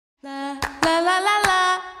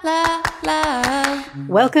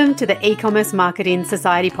Welcome to the E-Commerce Marketing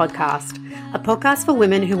Society podcast, a podcast for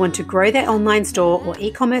women who want to grow their online store or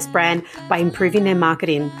e-commerce brand by improving their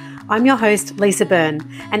marketing. I'm your host, Lisa Byrne,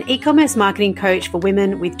 an e-commerce marketing coach for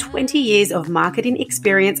women with 20 years of marketing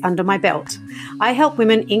experience under my belt. I help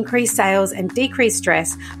women increase sales and decrease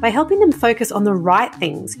stress by helping them focus on the right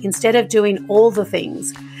things instead of doing all the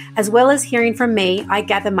things. As well as hearing from me, I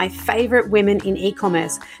gather my favorite women in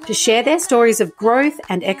e-commerce to share their stories of growth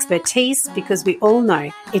and expertise, because we all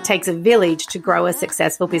know it takes a village to grow a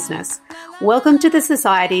successful business. Welcome to the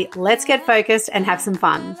society. Let's get focused and have some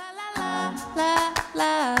fun.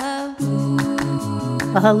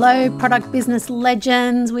 Well, hello, product business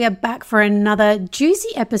legends. We are back for another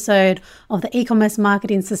juicy episode of the E-Commerce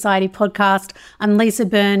Marketing Society podcast. I'm Lisa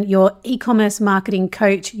Byrne, your e-commerce marketing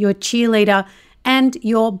coach, your cheerleader, and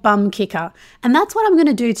your bum kicker. And that's what I'm going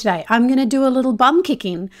to do today. I'm going to do a little bum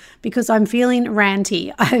kicking because I'm feeling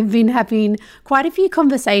ranty. I've been having quite a few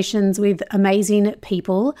conversations with amazing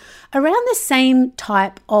people around the same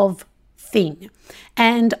type of thing.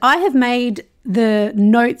 And I have made the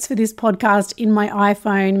notes for this podcast in my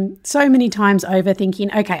iPhone so many times over,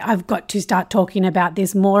 thinking, okay, I've got to start talking about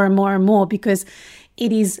this more and more and more, because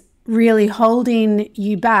it is really holding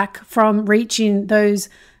you back from reaching those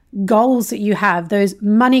goals that you have, those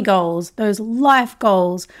money goals, those life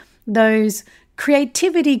goals, those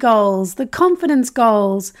creativity goals, the confidence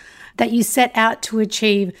goals that you set out to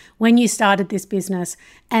achieve when you started this business.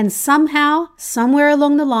 And somehow, somewhere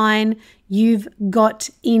along the line, you've got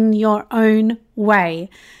in your own way.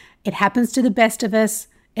 It happens to the best of us.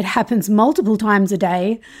 It happens multiple times a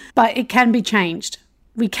day, but it can be changed.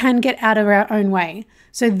 We can get out of our own way.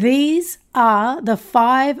 So these are the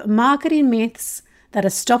 5 marketing myths that are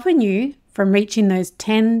stopping you from reaching those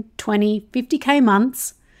 10, 20, 50K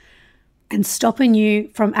months and stopping you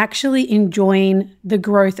from actually enjoying the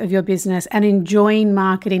growth of your business and enjoying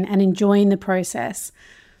marketing and enjoying the process.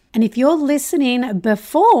 And if you're listening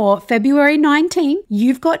before February 19,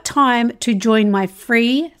 you've got time to join my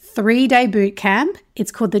free 3-day bootcamp.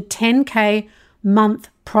 It's called the 10K Month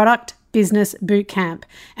Product Business Bootcamp.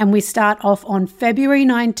 And we start off on February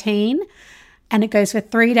 19. And it goes for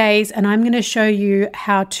 3 days, and I'm going to show you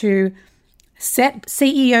how to set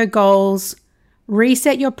CEO goals,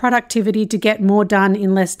 reset your productivity to get more done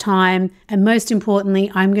in less time, and most importantly,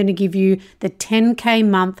 I'm going to give you the 10K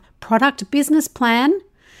month product business plan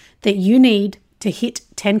that you need to hit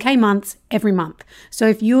 10K months every month. So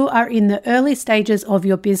if you are in the early stages of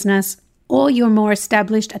your business, or you're more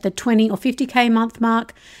established at the 20 or 50K month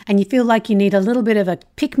mark and you feel like you need a little bit of a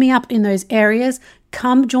pick-me-up in those areas,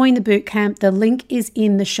 come join the bootcamp. The link is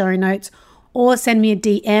in the show notes, or send me a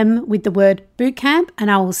DM with the word bootcamp and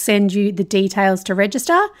I will send you the details to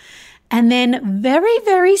register. And then very,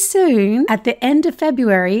 very soon, at the end of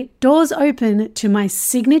February, doors open to my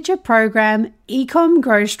signature program, Ecom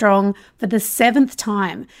Grow Strong, for the 7th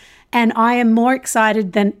time. And I am more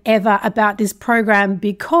excited than ever about this program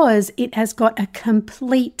because it has got a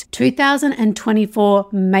complete 2024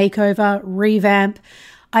 makeover, revamp.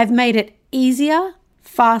 I've made it easier,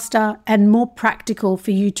 faster, and more practical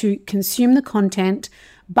for you to consume the content,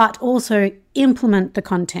 but also implement the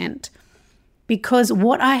content. Because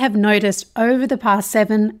what I have noticed over the past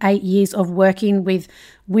 7-8 years of working with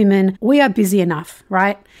women, we are busy enough,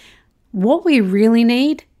 right? What we really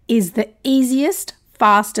need is the easiest,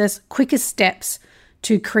 fastest, quickest steps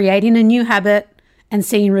to creating a new habit and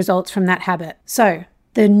seeing results from that habit. So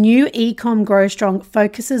the new Ecom Grow Strong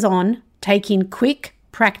focuses on taking quick,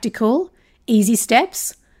 practical, easy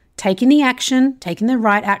steps, taking the action, taking the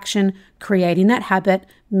right action, creating that habit,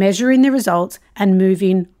 measuring the results, and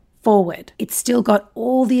moving forward. It's still got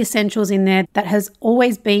all the essentials in there that has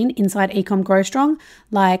always been inside Ecom Grow Strong,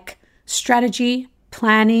 like strategy,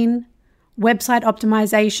 planning, website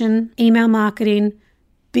optimization, email marketing,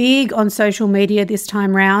 big on social media this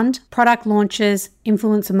time round, product launches,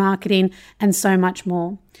 influencer marketing, and so much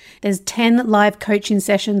more. There's 10 live coaching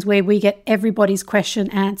sessions where we get everybody's question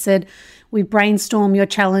answered. We brainstorm your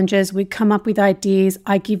challenges, we come up with ideas,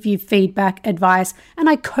 I give you feedback, advice, and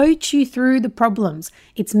I coach you through the problems.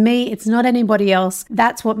 It's me, it's not anybody else.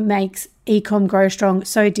 That's what makes Ecom Grow Strong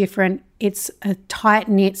so different. It's a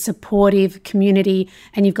tight-knit, supportive community,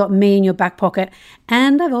 and you've got me in your back pocket.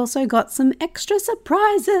 And I've also got some extra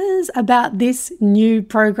surprises about this new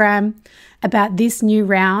program, about this new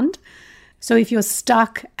round. So if you're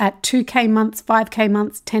stuck at 2K months, 5K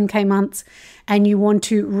months, 10K months, and you want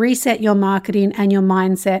to reset your marketing and your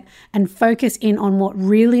mindset and focus in on what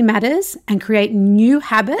really matters and create new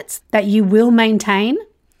habits that you will maintain,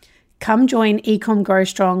 come join Ecom Grow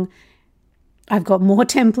Strong. I've got more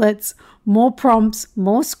templates, more prompts,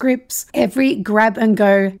 more scripts, every grab and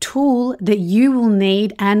go tool that you will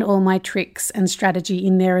need, and all my tricks and strategy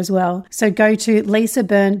in there as well. So go to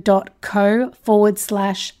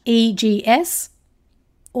lisabyrne.co/EGS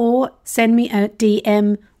or send me a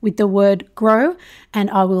DM with the word grow and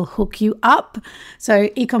I will hook you up. So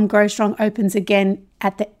Ecom Grow Strong opens again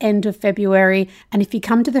at the end of February. And if you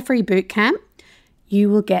come to the free bootcamp, you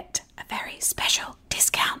will get a very special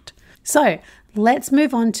discount. So let's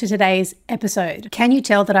move on to today's episode. Can you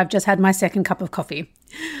tell that I've just had my second cup of coffee?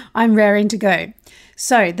 I'm raring to go.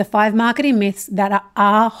 So the 5 marketing myths that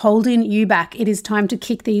are holding you back. It is time to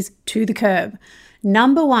kick these to the curb.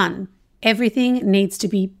 Number 1, everything needs to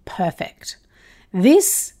be perfect.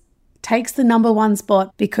 This takes the number 1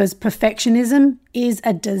 spot because perfectionism is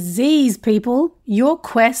a disease, people. Your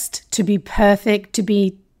quest to be perfect, to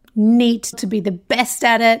be neat, to be the best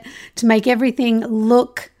at it, to make everything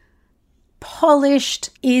look polished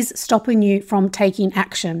is stopping you from taking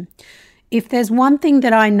action. If there's one thing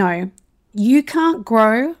that I know, you can't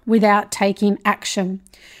grow without taking action.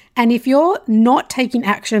 And if you're not taking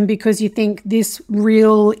action because you think this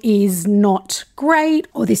reel is not great,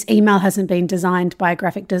 or this email hasn't been designed by a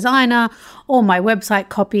graphic designer, or my website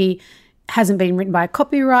copy hasn't been written by a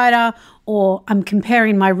copywriter, or I'm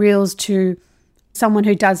comparing my reels to someone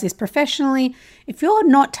who does this professionally, if you're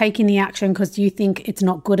not taking the action because you think it's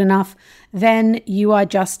not good enough, then you are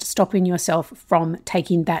just stopping yourself from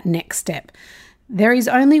taking that next step. There is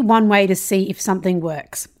only one way to see if something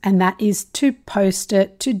works, and that is to post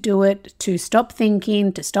it, to do it, to stop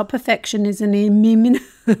thinking, to stop perfectionism,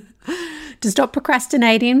 to stop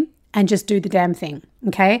procrastinating, and just do the damn thing,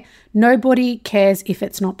 okay? Nobody cares if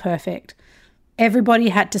it's not perfect. Everybody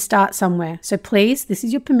had to start somewhere. So please, this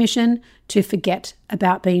is your permission to forget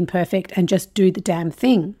about being perfect and just do the damn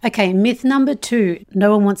thing. Okay, myth number 2,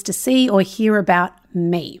 no one wants to see or hear about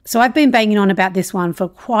me. So I've been banging on about this one for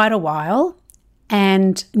quite a while.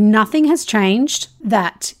 And nothing has changed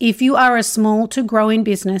that if you are a small to growing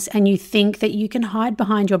business and you think that you can hide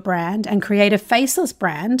behind your brand and create a faceless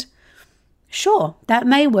brand, sure, that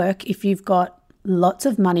may work if you've got lots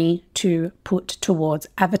of money to put towards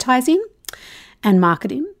advertising and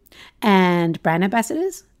marketing and brand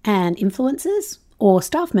ambassadors and influencers or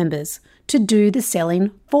staff members to do the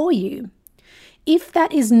selling for you. If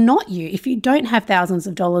that is not you, if you don't have thousands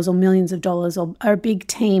of dollars or millions of dollars or a big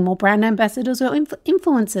team or brand ambassadors or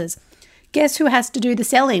influencers, guess who has to do the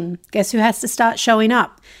selling? Guess who has to start showing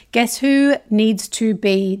up? Guess who needs to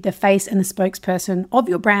be the face and the spokesperson of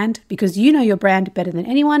your brand because you know your brand better than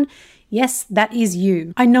anyone? Yes, that is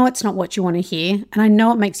you. I know it's not what you want to hear and I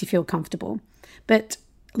know it makes you feel comfortable, but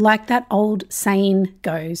like that old saying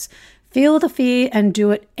goes, feel the fear and do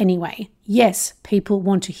it anyway. Yes, people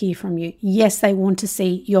want to hear from you. Yes, they want to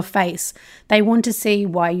see your face. They want to see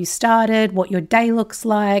why you started, what your day looks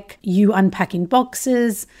like, you unpacking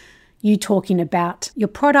boxes, you talking about your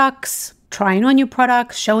products, trying on your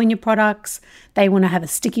products, showing your products. They want to have a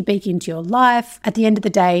sticky beak into your life. At the end of the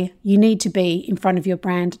day, you need to be in front of your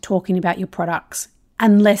brand talking about your products,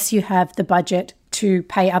 unless you have the budget to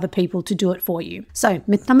pay other people to do it for you. So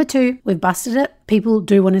myth number 2, we've busted it. People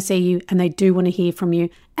do want to see you and they do want to hear from you.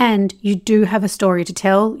 And you do have a story to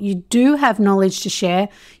tell. You do have knowledge to share.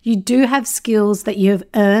 You do have skills that you have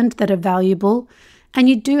earned that are valuable. And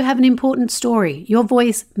you do have an important story. Your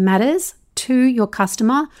voice matters to your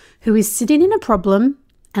customer who is sitting in a problem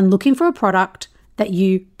and looking for a product that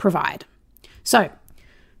you provide. So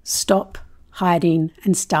stop hiding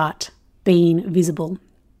and start being visible.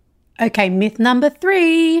 Okay, myth number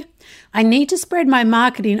 3, I need to spread my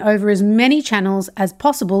marketing over as many channels as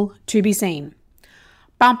possible to be seen.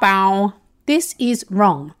 Bow bow. This is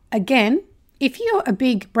wrong. Again, if you're a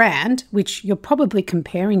big brand, which you're probably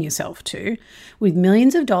comparing yourself to, with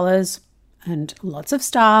millions of dollars and lots of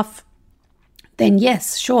staff, then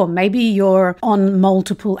yes, sure, maybe you're on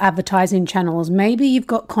multiple advertising channels. Maybe you've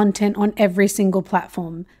got content on every single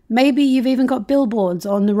platform. Maybe you've even got billboards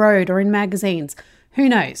on the road or in magazines. Who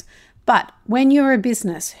knows? But when you're a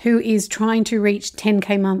business who is trying to reach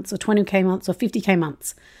 10K months or 20K months or 50K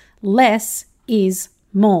months, less is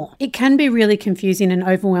more. It can be really confusing and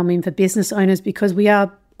overwhelming for business owners because we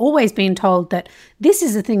are always being told that this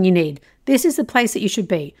is the thing you need. This is the place that you should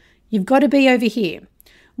be. You've got to be over here.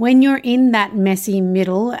 When you're in that messy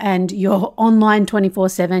middle and you're online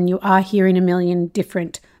 24/7, you are hearing a million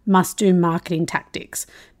different must-do marketing tactics.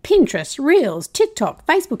 Pinterest, Reels, TikTok,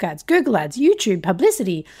 Facebook ads, Google ads, YouTube,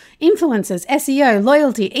 publicity, influencers, SEO,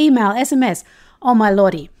 loyalty, email, SMS. Oh my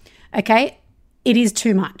lordy. Okay, it is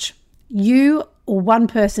too much. You or one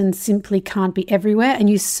person simply can't be everywhere and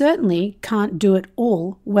you certainly can't do it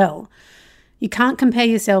all well. You can't compare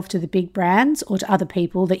yourself to the big brands or to other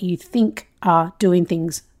people that you think are doing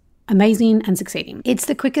things amazing and succeeding. It's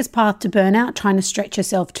the quickest path to burnout, trying to stretch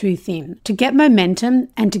yourself too thin. To get momentum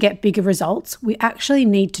and to get bigger results, we actually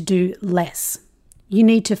need to do less. You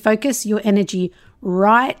need to focus your energy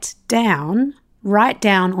right down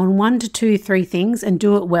on 1 to 2, 3 things and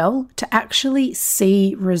do it well to actually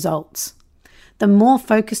see results. The more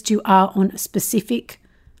focused you are on specific,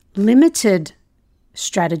 limited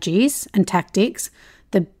strategies and tactics,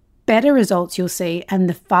 the better results you'll see and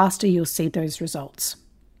the faster you'll see those results.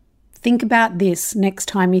 Think about this next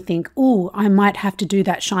time you think, oh, I might have to do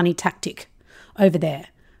that shiny tactic over there.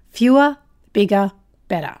 Fewer, bigger,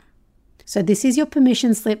 better. So this is your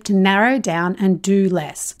permission slip to narrow down and do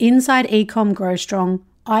less. Inside Ecom Grow Strong,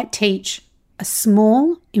 I teach a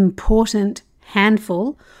small, important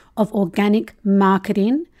handful of organic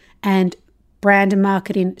marketing and brand and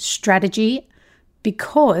marketing strategy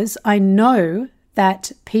because I know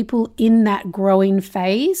that people in that growing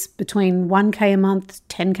phase between 1K a month,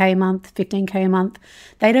 10K a month, 15K a month,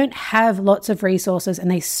 they don't have lots of resources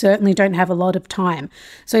and they certainly don't have a lot of time.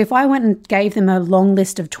 So if I went and gave them a long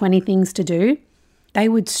list of 20 things to do, they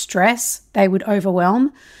would stress, they would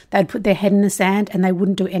overwhelm, they'd put their head in the sand and they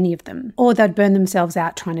wouldn't do any of them, or they'd burn themselves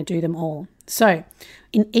out trying to do them all. So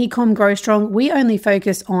in Ecom Grow Strong, we only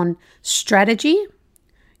focus on strategy,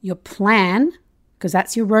 your plan, because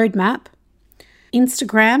that's your roadmap,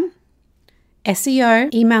 Instagram,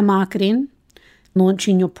 SEO, email marketing,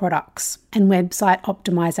 launching your products, and website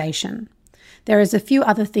optimization. There is a few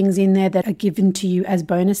other things in there that are given to you as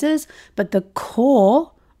bonuses, but the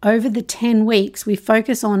core, over the 10 weeks, we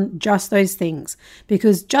focus on just those things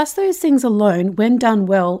because just those things alone, when done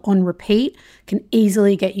well on repeat, can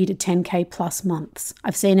easily get you to 10K plus months.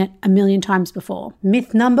 I've seen it a million times before.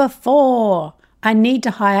 Myth number 4. I need to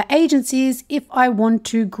hire agencies if I want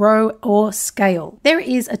to grow or scale. There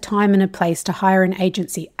is a time and a place to hire an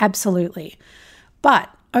agency, absolutely, but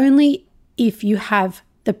only if you have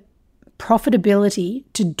the profitability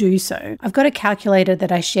to do so. I've got a calculator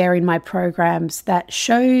that I share in my programs that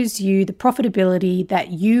shows you the profitability that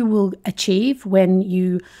you will achieve when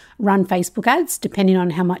you run Facebook ads, depending on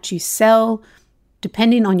how much you sell,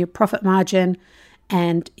 depending on your profit margin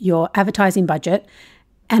and your advertising budget.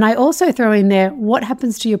 And I also throw in there what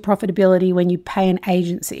happens to your profitability when you pay an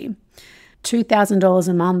agency. $2,000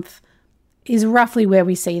 a month is roughly where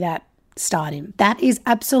we see that starting. That is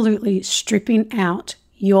absolutely stripping out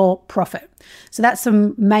your profit. So that's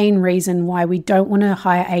the main reason why we don't want to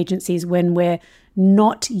hire agencies when we're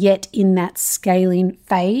not yet in that scaling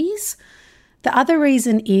phase. The other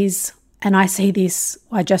reason is, and I see this,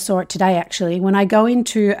 I just saw it today actually, when I go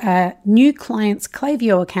into a new client's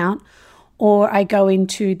Klaviyo account, or I go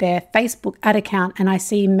into their Facebook ad account and I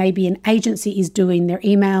see maybe an agency is doing their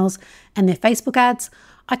emails and their Facebook ads,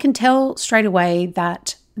 I can tell straight away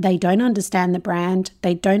that they don't understand the brand,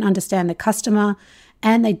 they don't understand the customer,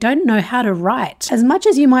 and they don't know how to write. As much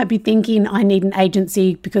as you might be thinking, I need an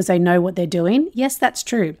agency because they know what they're doing, yes, that's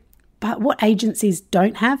true. But what agencies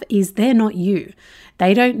don't have is they're not you.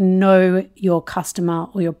 They don't know your customer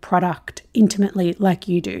or your product intimately like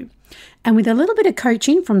you do. And with a little bit of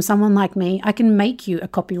coaching from someone like me, I can make you a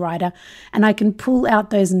copywriter and I can pull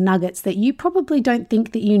out those nuggets that you probably don't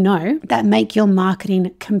think that you know that make your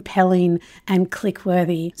marketing compelling and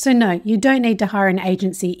click-worthy. So no, you don't need to hire an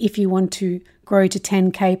agency if you want to grow to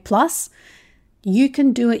 10K plus. You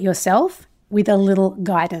can do it yourself with a little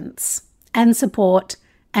guidance and support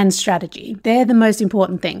and strategy. They're the most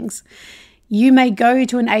important things. You may go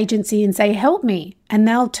to an agency and say, help me, and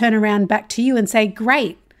they'll turn around back to you and say,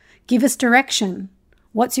 great. Give us direction.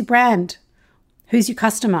 What's your brand? Who's your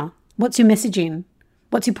customer? What's your messaging?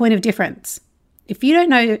 What's your point of difference? If you don't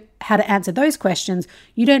know how to answer those questions,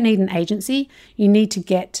 you don't need an agency. You need to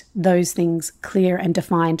get those things clear and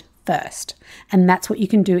defined first. And that's what you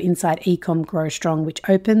can do inside Ecom Grow Strong, which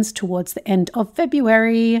opens towards the end of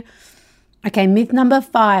February. Okay, myth number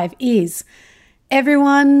 5 is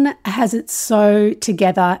everyone has it so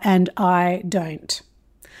together and I don't.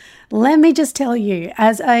 Let me just tell you,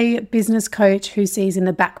 as a business coach who sees in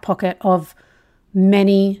the back pocket of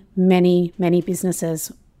many, many, many businesses,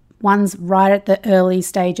 ones right at the early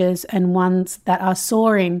stages and ones that are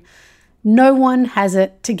soaring, no one has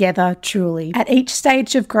it together truly. At each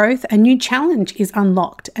stage of growth, a new challenge is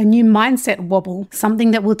unlocked, a new mindset wobble,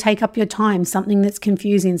 something that will take up your time, something that's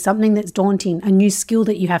confusing, something that's daunting, a new skill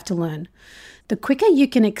that you have to learn. The quicker you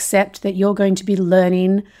can accept that you're going to be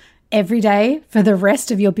learning every day for the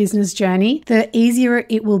rest of your business journey, the easier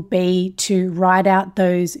it will be to ride out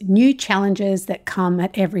those new challenges that come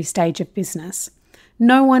at every stage of business.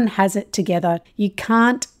 No one has it together. You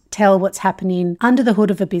can't tell what's happening under the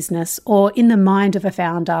hood of a business or in the mind of a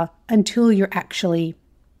founder until you're actually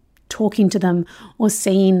talking to them or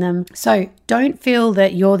seeing them. So don't feel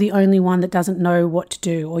that you're the only one that doesn't know what to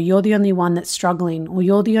do, or you're the only one that's struggling, or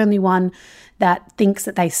you're the only one that thinks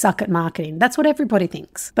that they suck at marketing. That's what everybody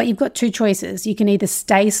thinks. But you've got two choices. You can either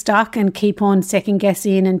stay stuck and keep on second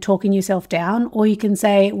guessing and talking yourself down, or you can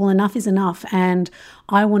say, well, enough is enough and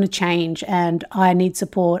I want to change and I need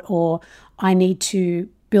support, or I need to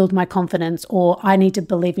build my confidence, or I need to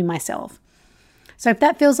believe in myself. So if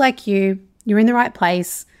that feels like you're in the right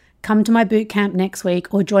place. Come to my bootcamp next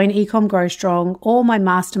week, or join Ecom Grow Strong or my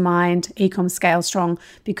mastermind, Ecom Scale Strong,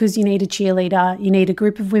 because you need a cheerleader. You need a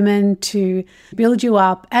group of women to build you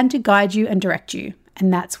up and to guide you and direct you.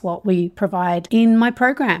 And that's what we provide in my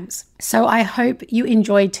programs. So I hope you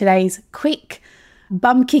enjoyed today's quick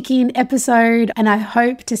bum-kicking episode, and I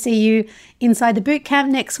hope to see you inside the bootcamp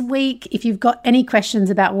next week. If you've got any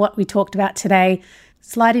questions about what we talked about today,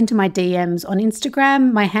 slide into my DMs on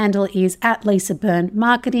Instagram. My handle is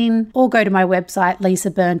 @LisaByrneMarketing, or go to my website,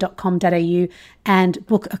 lisabyrne.com.au, and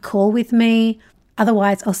book a call with me.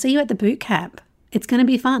 Otherwise, I'll see you at the bootcamp. It's going to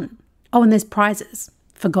be fun. Oh, and there's prizes.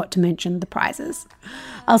 Forgot to mention the prizes.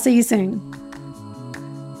 I'll see you soon.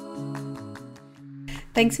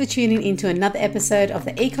 Thanks for tuning into another episode of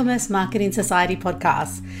the E-Commerce Marketing Society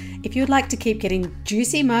podcast. If you'd like to keep getting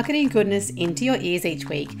juicy marketing goodness into your ears each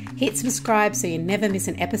week, hit subscribe so you never miss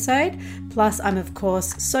an episode. Plus, I'm of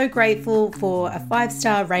course so grateful for a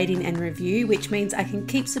 5-star rating and review, which means I can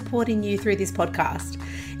keep supporting you through this podcast.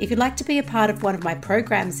 If you'd like to be a part of one of my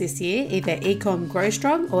programs this year, either Ecom Grow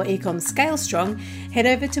Strong or Ecom Scale Strong, head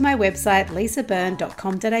over to my website,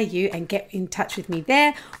 lisabyrne.com.au, and get in touch with me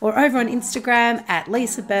there, or over on Instagram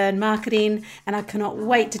 @LisaByrneMarketing, and I cannot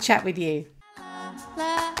wait to chat with you.